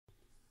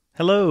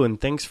Hello, and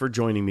thanks for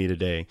joining me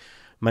today.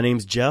 My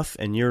name's Jeff,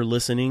 and you're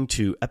listening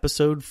to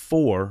episode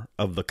 4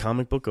 of the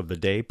Comic Book of the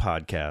Day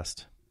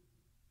podcast.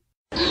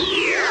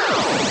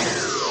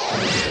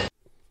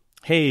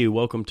 Hey,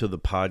 welcome to the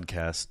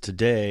podcast.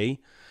 Today,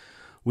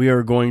 we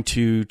are going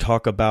to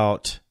talk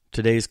about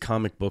today's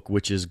comic book,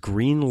 which is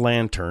Green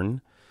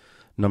Lantern,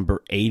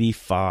 number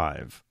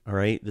 85. All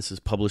right, this is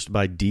published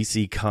by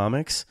DC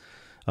Comics.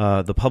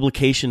 The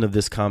publication of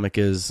this comic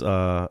is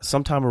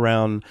sometime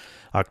around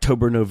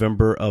October,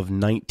 November of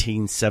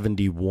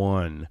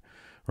 1971,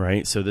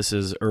 right? So this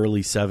is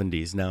early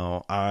 70s.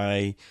 Now,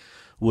 I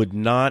would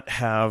not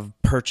have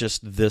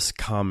purchased this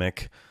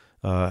comic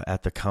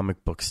at the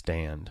comic book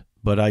stand,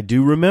 but I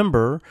do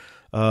remember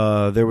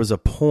there was a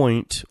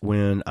point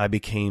when I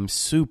became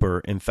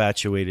super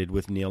infatuated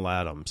with Neal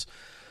Adams.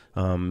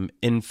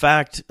 In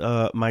fact,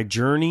 my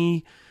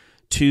journey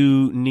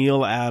to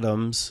Neal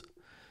Adams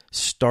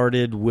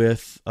started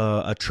with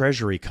a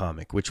Treasury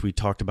comic, which we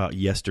talked about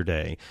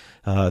yesterday.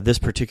 This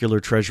particular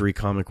Treasury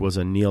comic was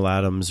a Neal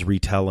Adams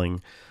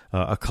retelling,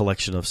 a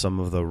collection of some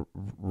of the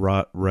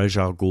Ra's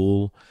al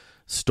Ghul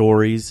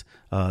stories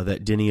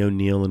that Denny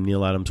O'Neil and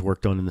Neal Adams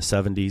worked on in the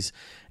 70s.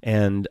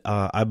 And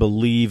I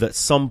believe at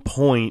some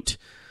point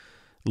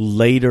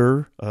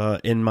later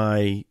in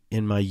my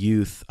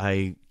youth,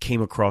 I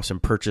came across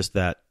and purchased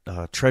that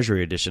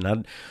Treasury edition.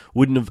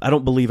 I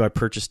don't believe I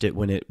purchased it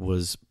when it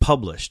was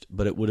published,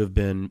 but it would have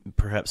been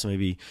perhaps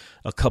maybe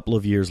a couple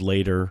of years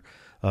later.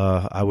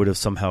 I would have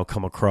somehow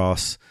come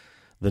across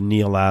the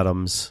Neal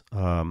Adams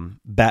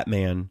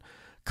Batman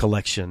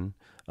collection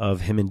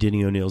of him and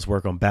Denny O'Neil's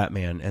work on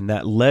Batman, and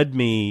that led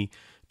me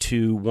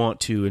to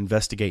want to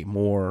investigate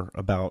more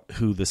about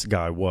who this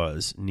guy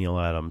was, Neal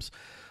Adams.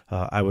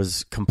 I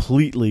was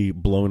completely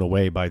blown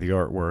away by the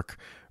artwork,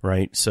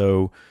 right?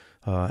 So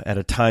at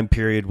a time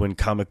period when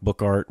comic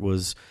book art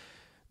was,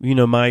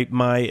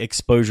 my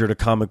exposure to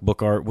comic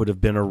book art would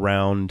have been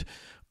around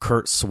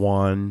Curt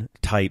Swan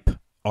type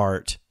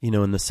art, in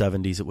the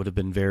 70s. It would have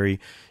been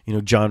very,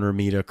 John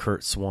Romita,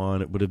 Curt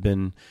Swan. It would have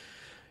been,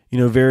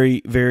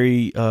 very,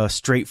 very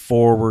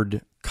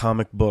straightforward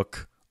comic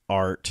book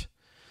art.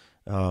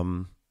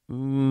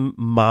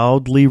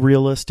 Mildly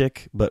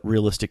realistic, but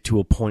realistic to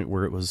a point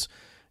where it was,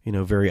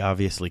 very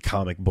obviously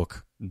comic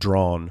book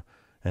drawn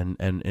and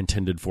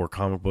intended for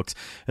comic books.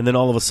 And then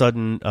all of a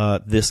sudden,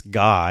 this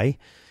guy,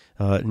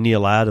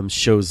 Neal Adams,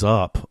 shows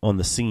up on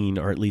the scene,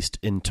 or at least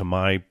into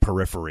my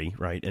periphery,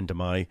 right?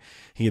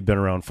 He had been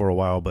around for a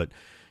while, but,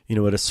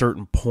 at a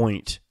certain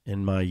point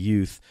in my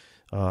youth,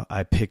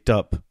 I picked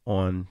up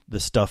on the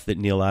stuff that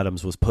Neal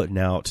Adams was putting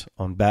out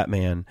on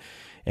Batman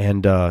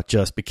and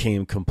just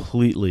became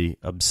completely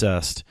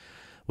obsessed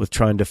with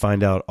trying to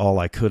find out all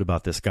I could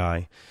about this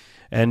guy.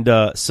 And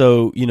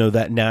so,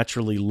 that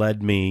naturally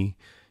led me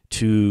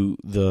to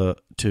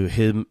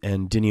him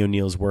and Denny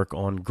O'Neil's work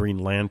on Green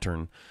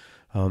Lantern.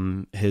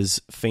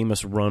 His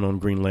famous run on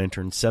Green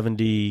Lantern,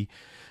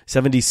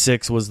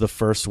 76 was the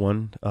first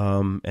one,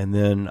 and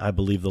then I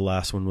believe the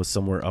last one was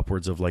somewhere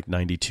upwards of like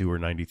 92 or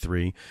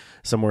 93,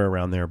 somewhere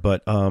around there.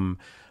 But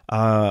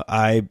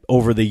I,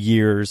 over the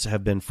years,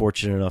 have been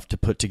fortunate enough to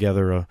put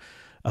together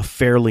a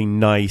fairly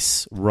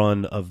nice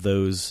run of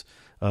those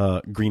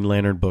Green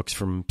Lantern books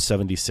from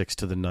 76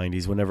 to the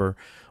 90s,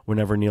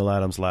 whenever Neal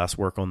Adams' last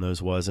work on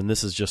those was. And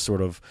this is just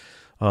sort of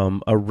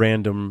a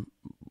random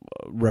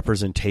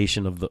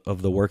representation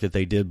of the work that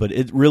they did, but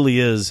it really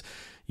is,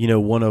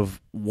 one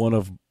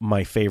of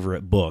my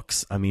favorite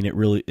books. I mean,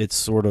 it's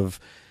sort of,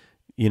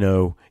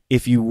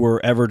 if you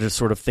were ever to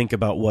sort of think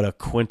about what a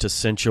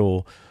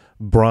quintessential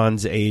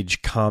Bronze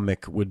Age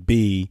comic would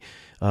be,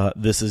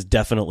 this is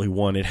definitely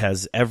one. It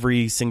has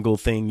every single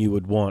thing you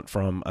would want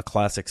from a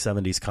classic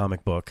 70s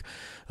comic book.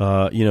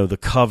 The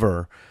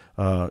cover,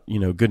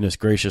 goodness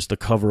gracious, the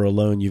cover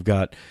alone, you've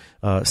got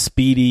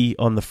Speedy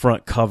on the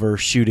front cover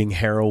shooting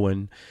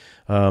heroin.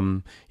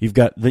 You've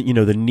got the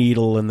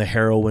needle and the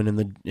heroin and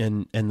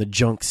the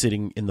junk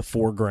sitting in the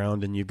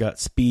foreground, and you've got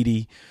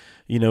Speedy,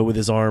 with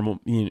his arm,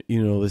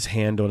 his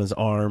hand on his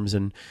arms,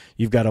 and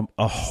you've got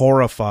a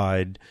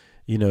horrified,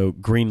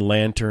 Green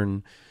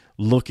Lantern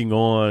looking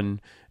on,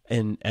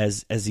 and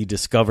as he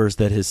discovers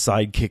that his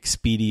sidekick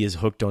Speedy is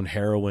hooked on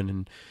heroin,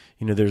 and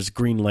there's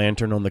Green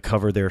Lantern on the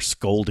cover there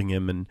scolding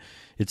him, and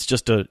it's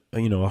just a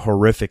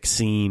horrific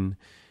scene.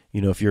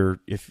 If you're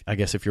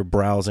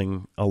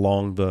browsing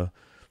along the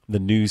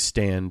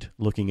newsstand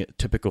looking at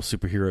typical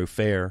superhero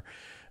fare,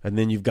 and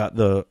then you've got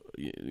the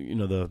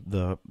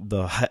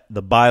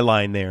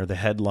byline there, the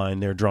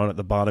headline there drawn at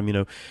the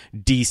bottom,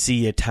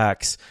 DC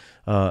attacks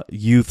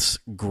youth's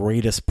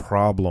greatest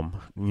problem,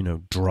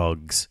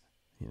 drugs.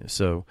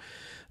 So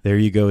there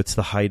you go. It's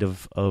the height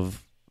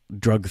of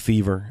drug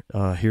fever.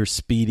 Here's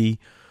Speedy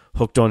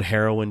hooked on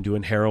heroin,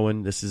 doing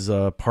heroin. This is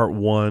part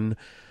 1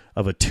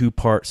 of a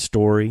 2-part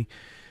story.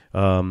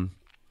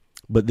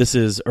 But this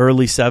is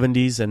early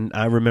 70s, and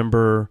I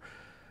remember,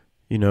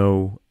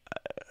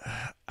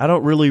 I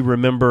don't really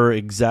remember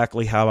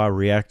exactly how I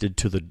reacted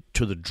to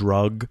the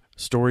drug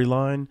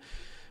storyline,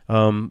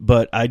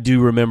 but I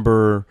do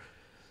remember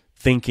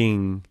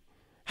thinking,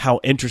 how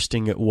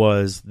interesting it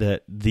was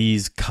that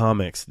these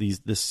comics,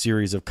 this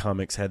series of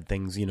comics had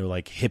things,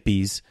 like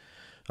hippies.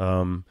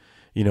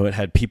 It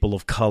had people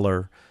of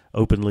color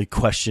openly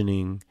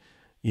questioning,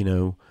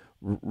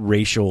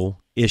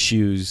 racial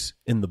issues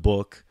in the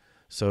book.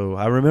 So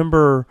I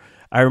remember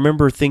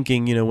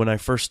thinking, when I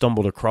first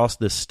stumbled across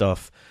this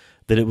stuff,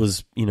 that it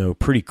was,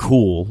 pretty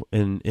cool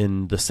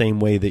in the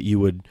same way that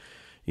you'd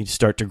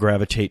start to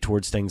gravitate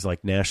towards things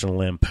like National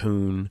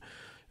Lampoon.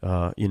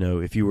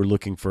 If you were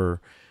looking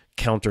for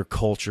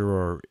counterculture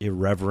or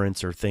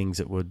irreverence or things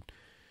that would,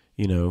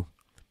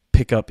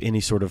 pick up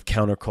any sort of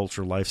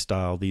counterculture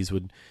lifestyle,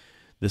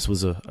 this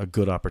was a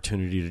good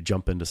opportunity to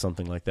jump into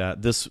something like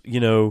that. This,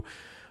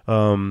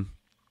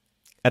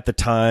 at the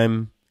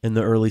time in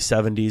the early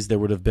 70s, there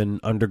would have been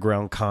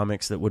underground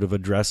comics that would have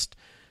addressed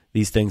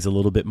these things a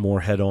little bit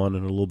more head on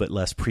and a little bit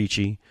less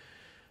preachy.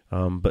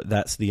 But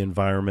that's the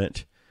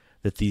environment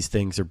that these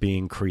things are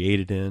being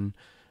created in.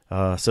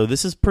 So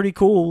this is pretty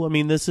cool. I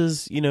mean, this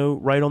is,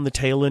 right on the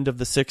tail end of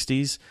the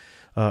 60s,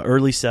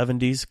 early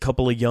 70s, a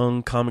couple of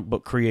young comic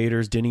book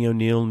creators, Denny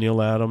O'Neal,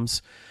 Neal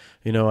Adams.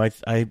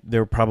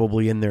 They're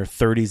probably in their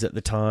 30s at the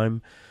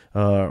time,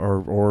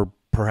 or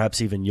perhaps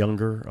even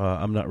younger.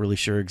 I'm not really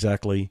sure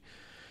exactly,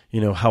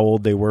 how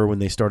old they were when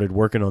they started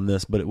working on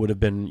this, but it would have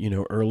been,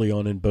 early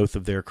on in both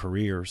of their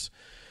careers.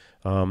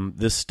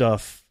 This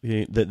stuff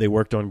that they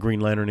worked on, Green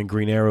Lantern and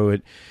Green Arrow,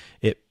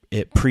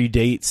 it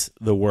predates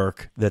the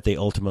work that they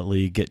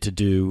ultimately get to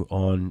do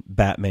on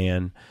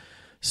Batman.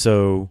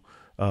 So,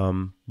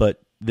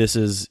 but this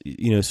is,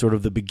 sort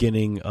of the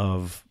beginning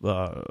of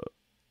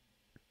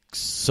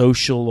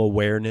social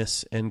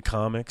awareness in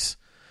comics,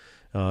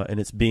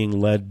 and it's being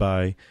led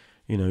by,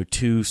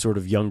 two sort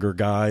of younger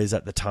guys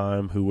at the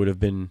time who would have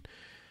been,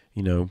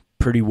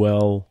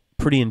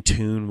 pretty in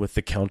tune with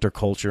the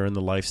counterculture and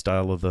the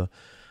lifestyle of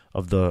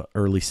the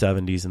early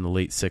 70s and the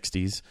late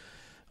 60s.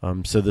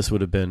 So this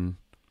would have been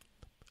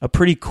a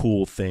pretty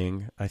cool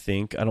thing, I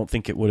think. I don't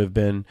think it would have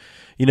been,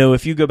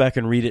 if you go back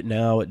and read it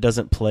now, it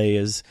doesn't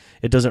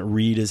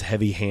read as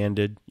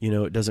heavy-handed.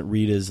 It doesn't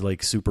read as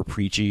like super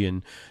preachy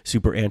and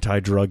super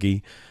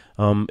anti-druggy.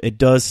 It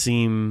does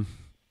seem,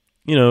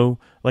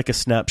 like a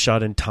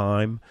snapshot in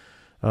time.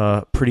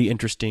 Pretty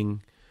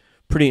interesting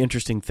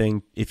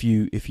thing. If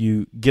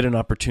you get an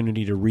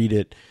opportunity to read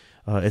it,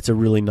 it's a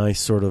really nice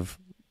sort of,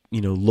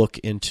 look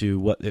into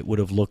what it would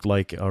have looked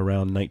like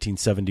around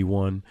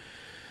 1971.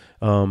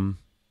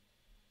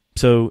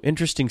 So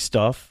interesting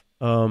stuff,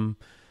 going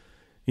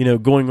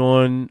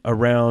on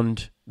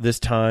around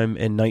this time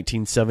in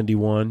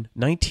 1971.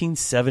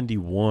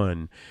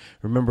 1971.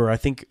 Remember, I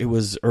think it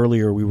was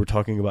earlier we were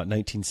talking about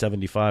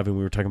 1975 and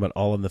we were talking about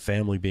All in the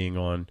Family being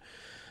on.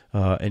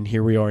 And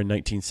here we are in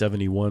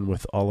 1971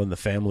 with All in the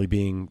Family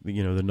being,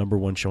 the number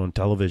one show on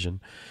television.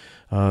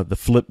 The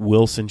Flip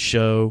Wilson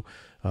Show,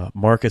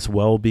 Marcus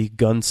Welby,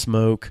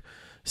 Gunsmoke,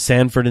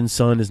 Sanford and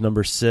Son is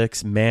number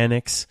 6,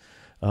 Mannix,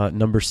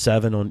 number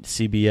 7 on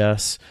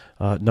CBS.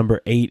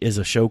 Number 8 is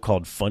a show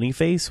called Funny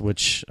Face,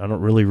 which I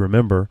don't really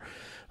remember.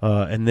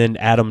 And then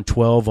Adam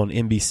 12 on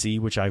NBC,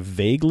 which I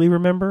vaguely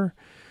remember.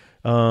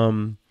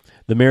 The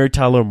Mary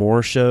Tyler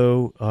Moore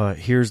Show,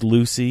 Here's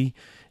Lucy,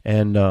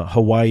 and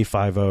Hawaii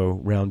Five-0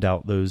 round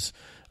out those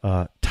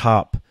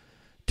top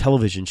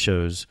television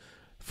shows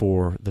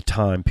for the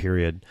time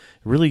period.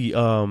 Really,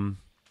 the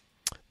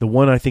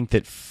one I think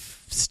that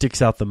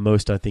sticks out the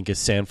most, I think, is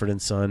Sanford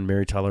and Son,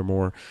 Mary Tyler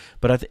Moore.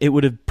 But it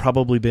would have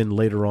probably been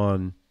later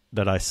on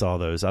that I saw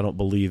those. I don't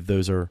believe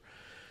those are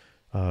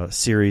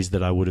series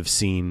that I would have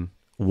seen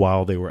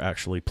while they were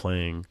actually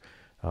playing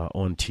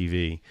on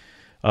TV.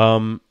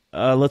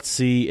 Let's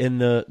see. In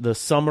the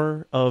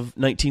summer of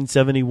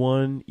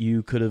 1971,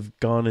 you could have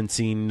gone and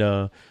seen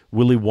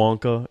Willy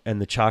Wonka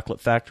and the Chocolate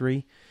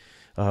Factory.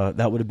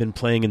 That would have been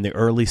playing in the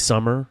early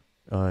summer.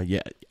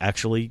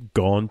 Actually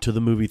gone to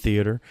the movie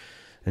theater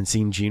and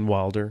seen Gene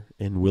Wilder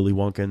in Willy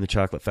Wonka and the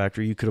Chocolate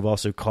Factory. You could have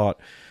also caught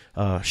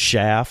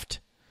Shaft.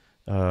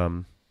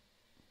 Damn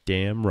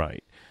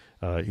right.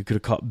 You could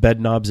have caught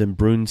Bedknobs and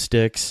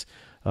Broomsticks,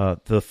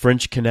 The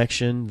French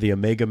Connection, The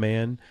Omega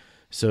Man.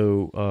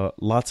 So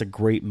lots of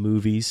great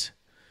movies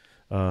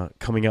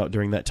coming out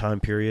during that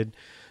time period.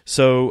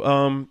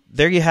 So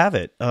there you have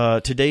it.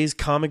 Today's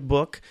comic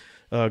book,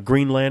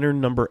 Green Lantern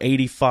number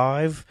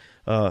 85.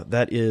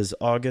 That is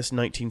August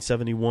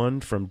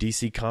 1971 from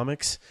DC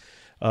Comics.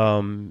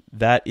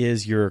 That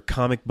is your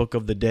comic book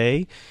of the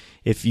day.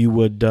 If you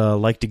would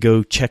like to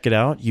go check it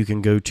out, you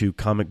can go to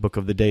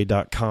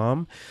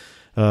comicbookoftheday.com.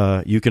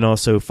 You can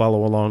also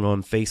follow along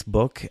on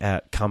Facebook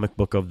at Comic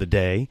Book of the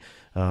Day,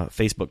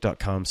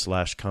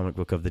 facebook.com/Comic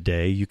Book of the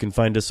Day. You can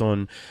find us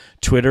on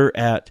Twitter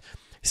at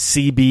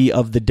CB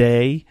of the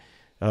Day.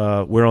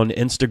 We're on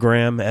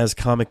Instagram as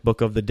Comic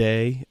Book of the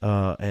Day,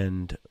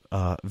 and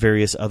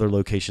various other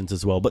locations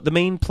as well. But the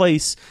main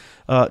place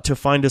to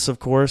find us, of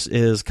course,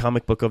 is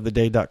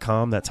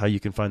comicbookoftheday.com. That's how you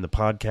can find the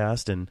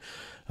podcast, and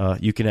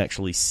you can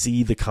actually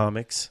see the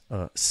comics,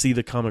 see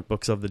the comic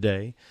books of the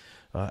day.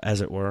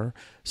 as it were.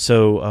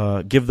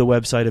 So give the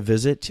website a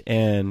visit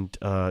and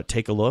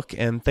take a look.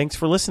 And thanks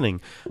for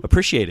listening.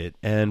 Appreciate it.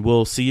 And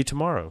we'll see you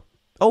tomorrow.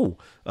 Oh,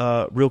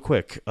 real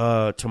quick,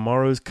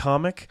 tomorrow's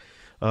comic,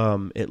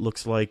 it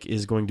looks like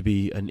is going to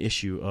be an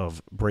issue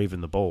of Brave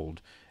and the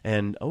Bold.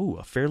 And,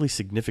 a fairly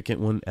significant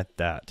one at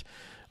that.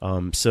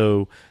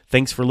 So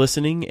thanks for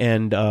listening,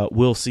 and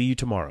we'll see you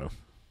tomorrow.